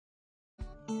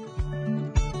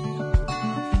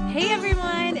Hey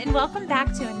everyone, and welcome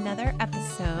back to another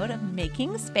episode of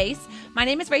Making Space. My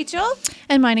name is Rachel.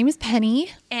 And my name is Penny.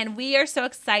 And we are so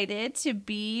excited to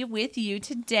be with you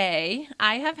today.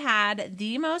 I have had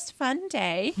the most fun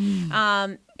day.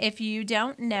 If you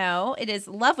don't know, it is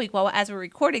Love Week. Well, as we're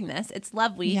recording this, it's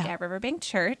Love Week at Riverbank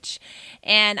Church.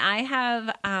 And I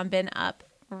have been up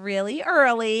really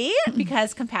early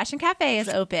because Compassion Cafe is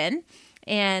open.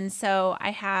 And so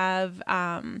I have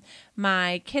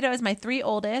my kiddos, my three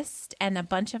oldest, and a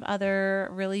bunch of other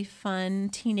really fun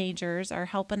teenagers are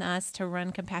helping us to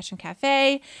run Compassion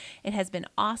Cafe. It has been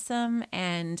awesome,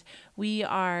 and we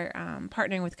are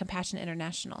partnering with Compassion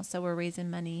International. So we're raising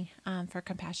money for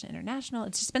Compassion International.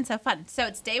 It's just been so fun. So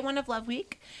it's day one of Love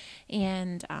Week,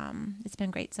 and it's been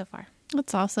great so far.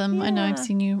 That's awesome. Yeah. I know I've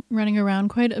seen you running around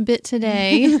quite a bit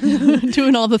today,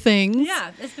 doing all the things.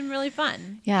 Yeah, it's been really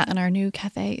fun. Yeah, and our new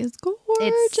cafe is gorgeous.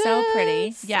 It's so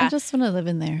pretty. Yeah. I just want to live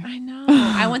in there. I know.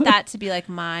 I want that to be like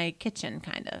my kitchen,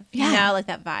 kind of. Yeah. You know, like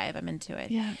that vibe. I'm into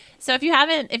it. Yeah. So if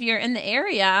you're in the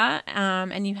area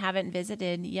and you havenent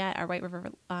visited yet our White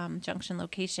River Junction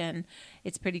location,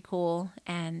 it's pretty cool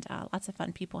and lots of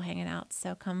fun people hanging out.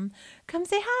 So come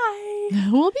say hi.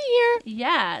 We'll be here.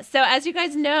 Yeah. So as you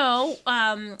guys know,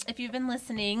 if you've been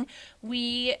listening,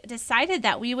 we decided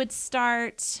that we would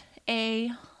start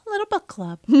a little book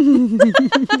club. We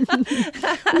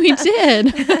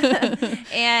did.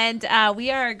 And we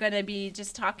are going to be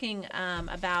just talking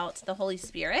about the Holy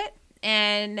Spirit.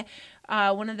 And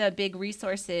one of the big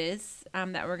resources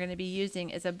that we're going to be using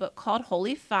is a book called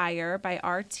Holy Fire by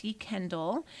R.T.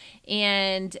 Kendall.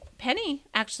 And Penny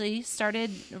actually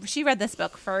she read this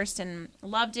book first and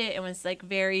loved it and was like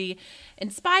very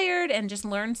inspired and just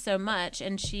learned so much.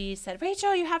 And she said,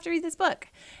 Rachel, you have to read this book.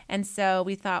 And so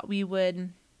we thought we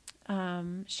would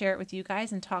share it with you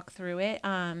guys and talk through it.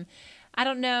 I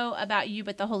don't know about you,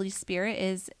 but the Holy Spirit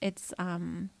it's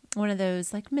one of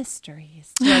those like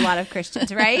mysteries to a lot of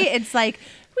Christians, right? It's like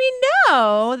we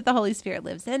know that the Holy Spirit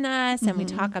lives in us and we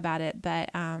talk about it, but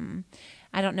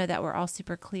I don't know that we're all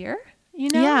super clear, you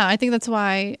know? Yeah, I think that's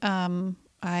why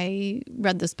I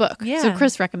read this book. Yeah. So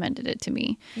Chris recommended it to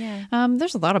me. Yeah.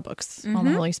 There's a lot of books on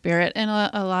the Holy Spirit and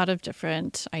a lot of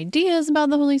different ideas about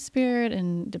the Holy Spirit,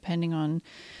 and depending on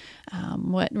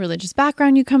what religious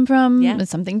background you come from, is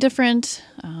something different.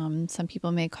 Some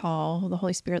people may call the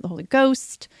Holy Spirit the Holy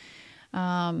Ghost.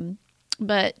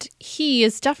 But he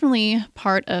is definitely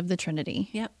part of the Trinity.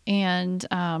 Yep.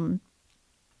 And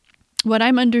what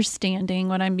I'm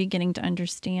beginning to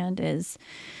understand is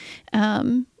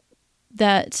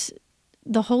that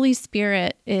the Holy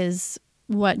Spirit is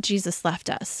what Jesus left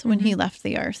us when he left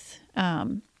the earth.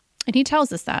 And he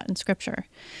tells us that in Scripture.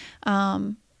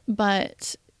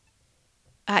 But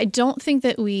I don't think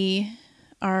that we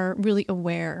are really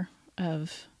aware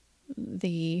of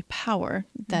the power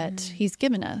that he's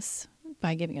given us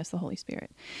by giving us the Holy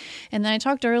Spirit. And then I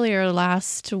talked earlier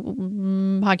last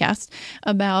podcast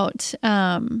about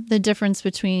the difference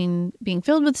between being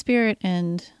filled with Spirit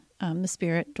and the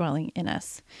Spirit dwelling in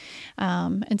us.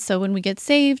 And so when we get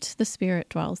saved, the Spirit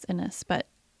dwells in us, but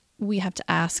we have to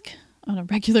ask on a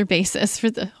regular basis for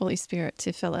the Holy Spirit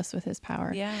to fill us with his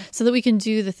power so that we can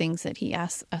do the things that he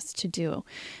asks us to do,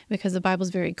 because the Bible is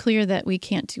very clear that we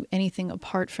can't do anything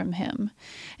apart from him.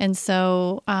 And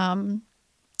so,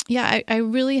 I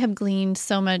really have gleaned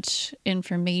so much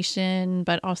information,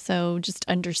 but also just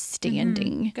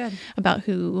understanding about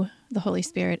who the Holy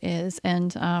Spirit is.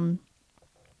 And,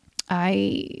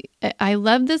 I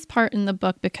love this part in the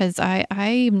book because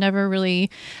I've never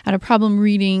really had a problem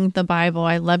reading the Bible.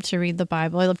 I love to read the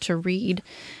Bible. I love to read.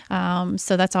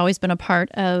 So that's always been a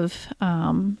part of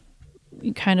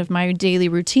kind of my daily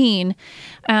routine.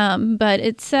 But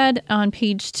it said on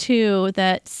page 2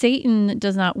 that Satan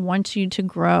does not want you to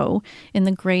grow in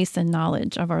the grace and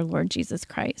knowledge of our Lord Jesus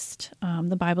Christ.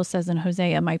 The Bible says in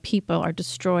Hosea, my people are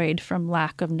destroyed from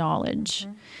lack of knowledge.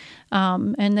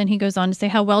 And then he goes on to say,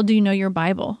 how well do you know your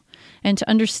Bible? And to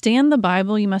understand the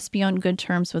Bible, you must be on good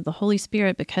terms with the Holy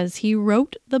Spirit because he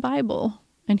wrote the Bible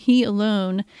and he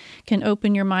alone can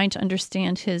open your mind to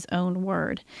understand his own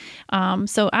word.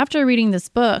 So after reading this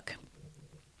book,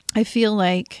 I feel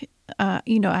like,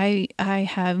 I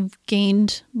have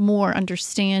gained more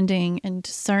understanding and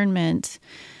discernment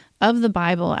of the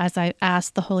Bible as I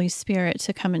ask the Holy Spirit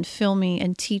to come and fill me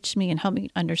and teach me and help me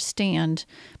understand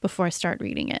before I start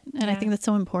reading it. And I think that's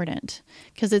so important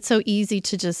because it's so easy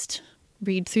to just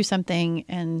read through something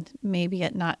and maybe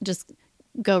it not just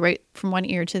go right from one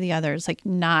ear to the other. It's like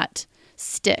not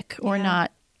stick or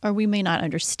or we may not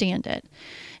understand it.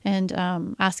 And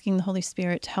asking the Holy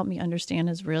Spirit to help me understand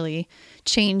has really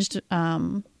changed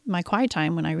my quiet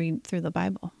time when I read through the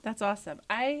Bible. That's awesome.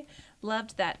 I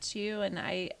loved that too. And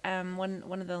I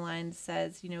one of the lines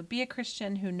says, be a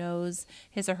Christian who knows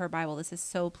his or her Bible. This is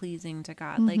so pleasing to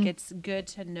God. Like, it's good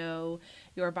to know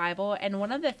your Bible. And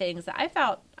one of the things that I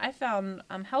found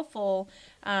helpful,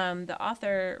 the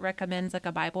author recommends like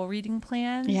a Bible reading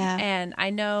plan. Yeah. And I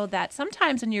know that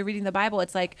sometimes when you're reading the Bible,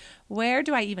 it's like, where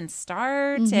do I even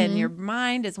start? And your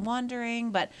mind is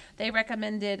wandering. But they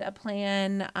recommended a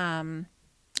plan.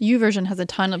 YouVersion has a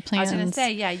ton of plans. I was going to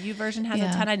say, YouVersion has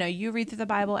a ton. I know you read through the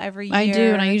Bible every year. I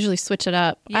do, and I usually switch it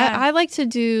up. Yeah. I like to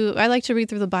read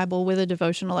through the Bible with a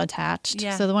devotional attached.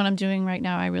 Yeah. So the one I'm doing right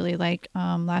now, I really like.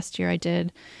 Last year I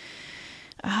did,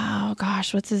 oh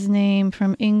gosh, what's his name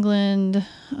from England?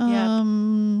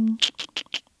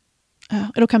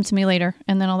 It'll come to me later,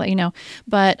 and then I'll let you know.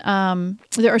 But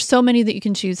there are so many that you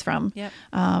can choose from. Yep.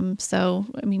 So,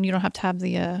 I mean, you don't have to have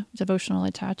the devotional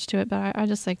attached to it, but I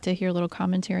just like to hear a little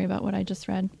commentary about what I just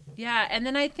read. Yeah, and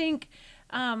then I think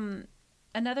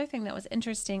another thing that was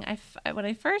interesting, when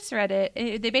I first read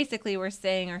it, they basically were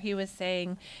saying, or he was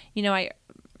saying, I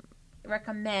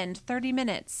recommend 30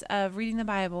 minutes of reading the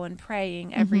Bible and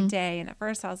praying every day. And at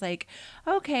first I was like,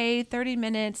 okay, 30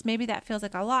 minutes, maybe that feels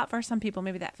like a lot for some people.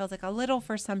 Maybe that feels like a little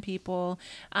for some people.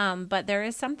 But there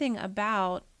is something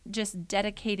about just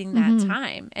dedicating that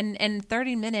time and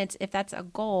 30 minutes, if that's a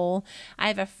goal. I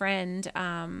have a friend,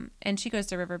 and she goes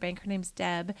to Riverbank. Her name's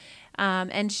Deb.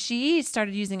 And she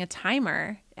started using a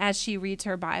timer as she reads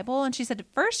her Bible. And she said at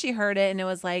first she heard it and it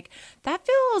was like, that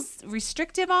feels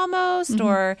restrictive almost,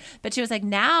 but she was like,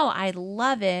 now I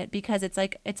love it because it's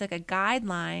like a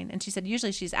guideline. And she said,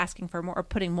 usually she's asking for more or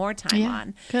putting more time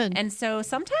on. Good. And so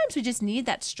sometimes we just need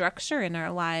that structure in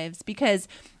our lives because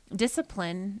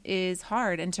discipline is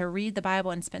hard, and to read the Bible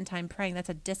and spend time praying, that's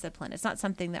a discipline. It's not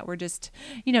something that we're just,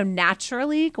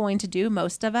 naturally going to do,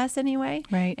 most of us anyway.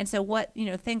 Right. And so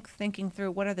thinking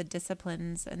through what are the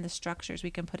disciplines and the structures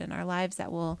we can put in our lives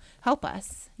that will help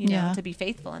us, to be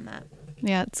faithful in that.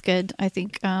 Yeah, it's good. I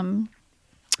think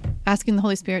asking the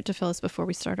Holy Spirit to fill us before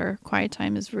we start our quiet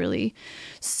time is really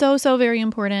so very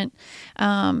important.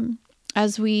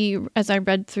 As I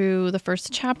read through the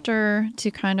first chapter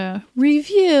to kind of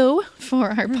review for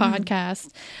our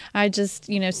podcast, I just,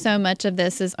 so much of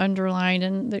this is underlined,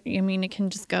 and it can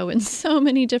just go in so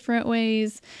many different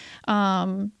ways.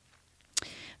 But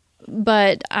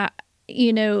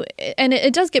and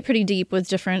it does get pretty deep with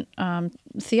different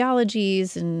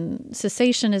theologies and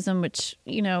cessationism, which,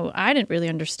 I didn't really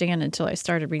understand until I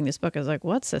started reading this book. I was like,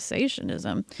 what's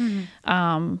cessationism?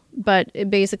 But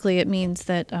it means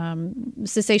that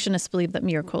cessationists believe that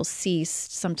miracles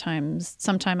ceased sometime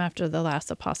after the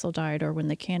last apostle died or when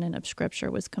the canon of Scripture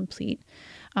was complete.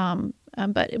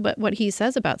 But what he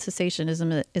says about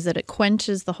cessationism is that it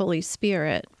quenches the Holy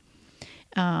Spirit.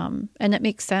 And it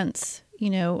makes sense.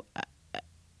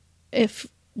 If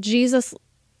Jesus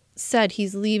said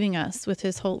he's leaving us with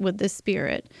with this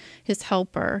Spirit, his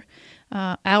helper,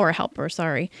 our helper,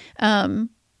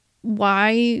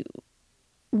 why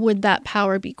would that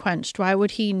power be quenched? Why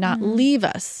would he not leave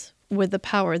us with the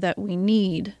power that we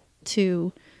need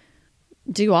to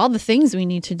do all the things we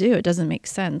need to do? It doesn't make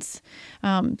sense.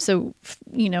 So,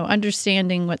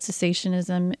 understanding what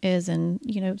cessationism is, and,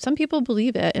 some people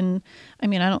believe it. And I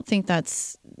don't think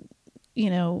that's,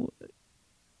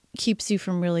 keeps you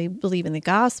from really believing the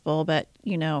gospel, but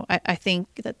I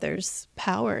think that there's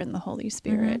power in the Holy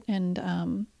Spirit, and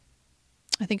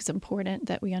I think it's important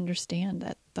that we understand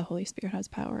that the Holy Spirit has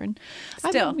power, and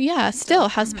still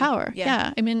has power.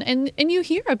 Yeah. And you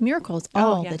hear of miracles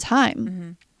all the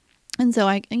time, and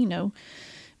so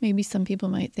maybe some people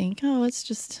might think, oh, it's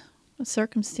just a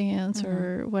circumstance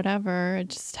or whatever, it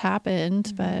just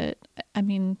happened, but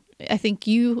I think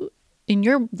you in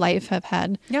your life have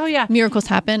had miracles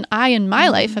happen. I in my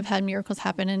life have had miracles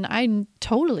happen, and I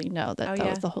totally know that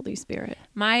was the Holy Spirit.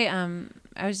 I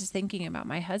was just thinking about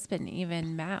my husband,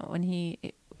 even Matt, when he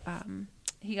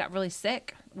got really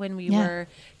sick when we were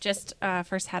just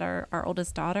first had our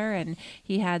oldest daughter, and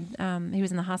he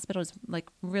was in the hospital. It was like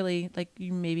really like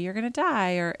maybe you're gonna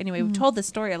die, or anyway, we've told this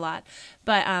story a lot,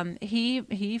 but he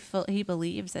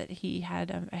believes that he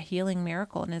had a healing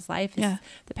miracle in his life. The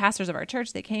pastors of our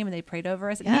church, they came and they prayed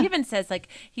over us, and he even says like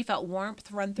he felt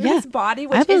warmth run through his body,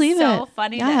 which is so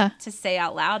funny to say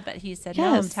out loud, but he said,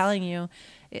 no, I'm telling you,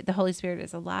 the Holy Spirit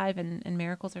is alive, and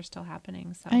miracles are still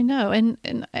happening. So I know, and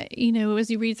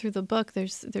as you read through the book,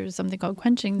 there's something called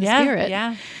quenching the Spirit.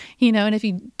 Yeah. And if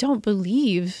you don't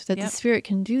believe that the Spirit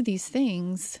can do these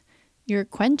things, you're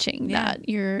quenching that.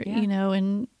 You're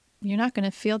and you're not going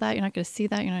to feel that. You're not going to see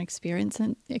that. You're not experience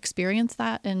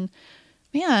that. And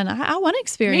man, I want to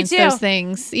experience too. those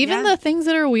things. Even Yeah. the things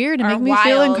that are weird and Are make me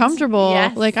feel wild. uncomfortable.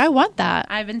 Yes. Like, I want that.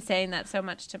 I've been saying that so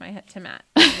much to Matt.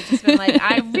 I've just been like,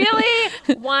 I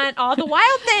really want all the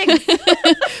wild things.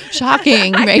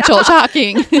 Shocking, Rachel,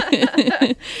 shocking.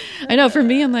 I know, for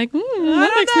me, I'm like,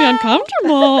 that makes me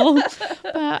uncomfortable.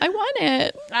 But I want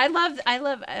it.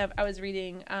 I was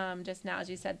reading just now as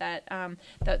you said that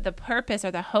the purpose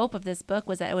or the hope of this book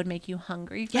was that it would make you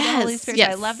hungry for the Holy Spirit.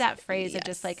 Yes. So I love that phrase of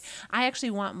just like, I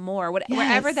actually want more. Yes.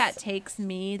 Wherever that takes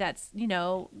me, that's,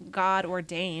 God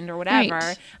ordained or whatever,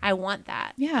 Right. I want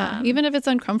that. Yeah, even if it's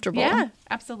uncomfortable. Yeah,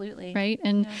 absolutely. Right.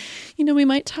 And, we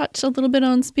might touch a little bit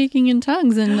on speaking in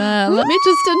tongues. And let me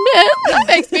just admit, that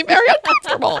makes me very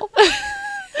uncomfortable.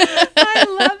 I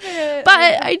love it.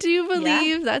 But I do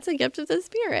believe that's a gift of the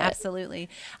Spirit. Absolutely.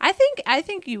 I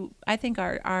think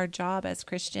our job as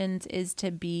Christians is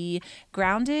to be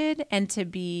grounded and to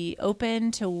be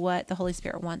open to what the Holy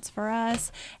Spirit wants for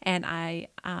us. And I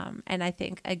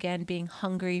think, again, being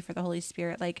hungry for the Holy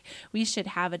Spirit, like we should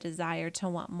have a desire to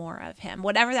want more of him,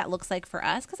 whatever that looks like for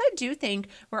us. Because I do think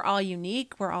we're all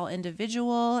unique. We're all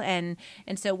individual. And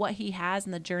so what he has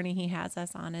and the journey he has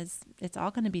us on it's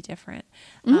all going to be different.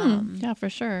 Yeah, for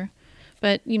sure.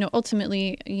 But,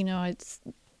 ultimately, it's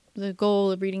the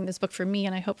goal of reading this book for me,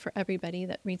 and I hope for everybody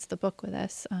that reads the book with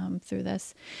us through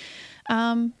this,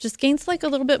 just gains like a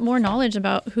little bit more knowledge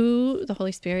about who the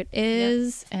Holy Spirit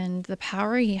is and the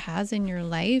power he has in your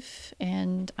life.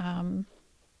 And, and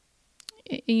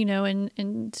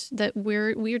that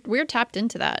we're tapped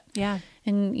into that. Yeah.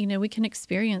 And, we can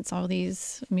experience all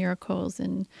these miracles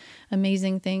and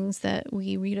amazing things that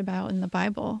we read about in the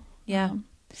Bible. Yeah.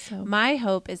 So my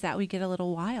hope is that we get a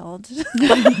little wild.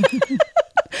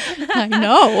 I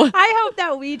know. I hope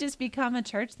that we just become a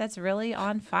church that's really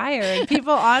on fire and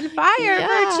people on fire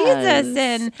for Jesus.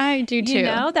 And I do too.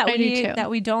 That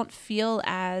we don't feel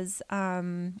as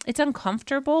it's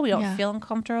uncomfortable. We don't feel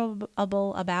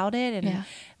uncomfortable about it, and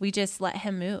we just let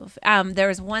him move. There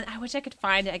was one, I wish I could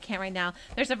find it. I can't right now.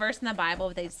 There's a verse in the Bible,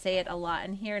 but they say it a lot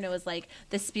in here, and it was like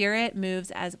the Spirit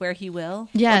moves as where he will.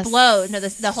 Yes. Or blows. No, the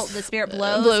Spirit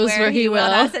blows where he will.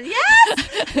 And I said,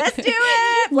 yes, let's do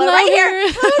it. Blow right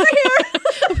here. Over here.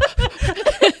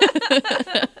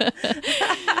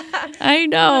 I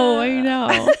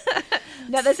know.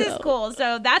 No, this is cool.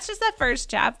 So that's just the first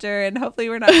chapter, and hopefully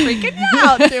we're not freaking you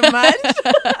out too much.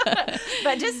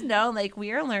 But just know, like,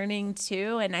 we are learning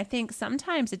too, and I think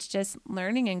sometimes it's just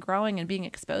learning and growing and being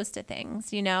exposed to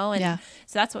things, and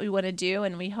so that's what we want to do,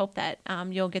 and we hope that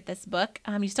you'll get this book.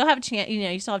 You still have a chance,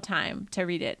 you still have time to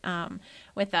read it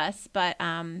with us, but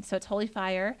so it's Holy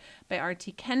Fire by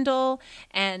R.T. Kendall,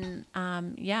 and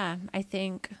I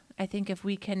think if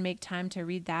we can make time to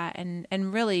read that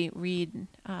and really read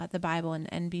the Bible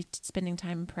and be spending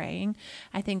time praying,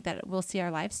 I think that we'll see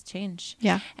our lives change.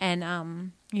 Yeah.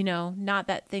 And, not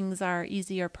that things are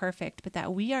easy or perfect, but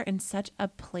that we are in such a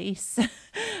place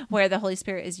where the Holy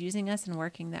Spirit is using us and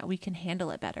working that we can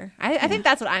handle it better. I think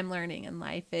that's what I'm learning in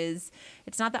life is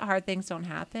it's not that hard things don't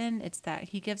happen. It's that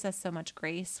he gives us so much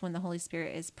grace when the Holy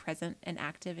Spirit is present and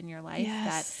active in your life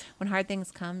that when hard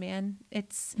things come, man,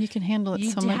 you can handle it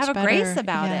so much better. You have a grace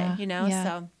about it,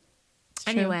 so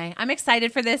anyway, I'm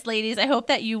excited for this, ladies. I hope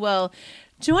that you will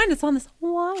join us on this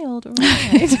wild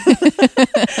ride.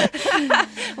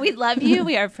 We love you.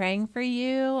 We are praying for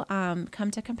you.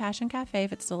 Come to Compassion Cafe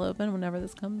if it's still open whenever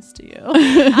this comes to you.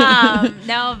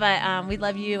 We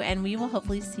love you, and we will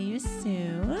hopefully see you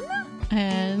soon.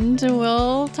 And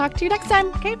we'll talk to you next time.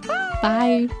 Okay, bye.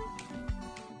 Bye.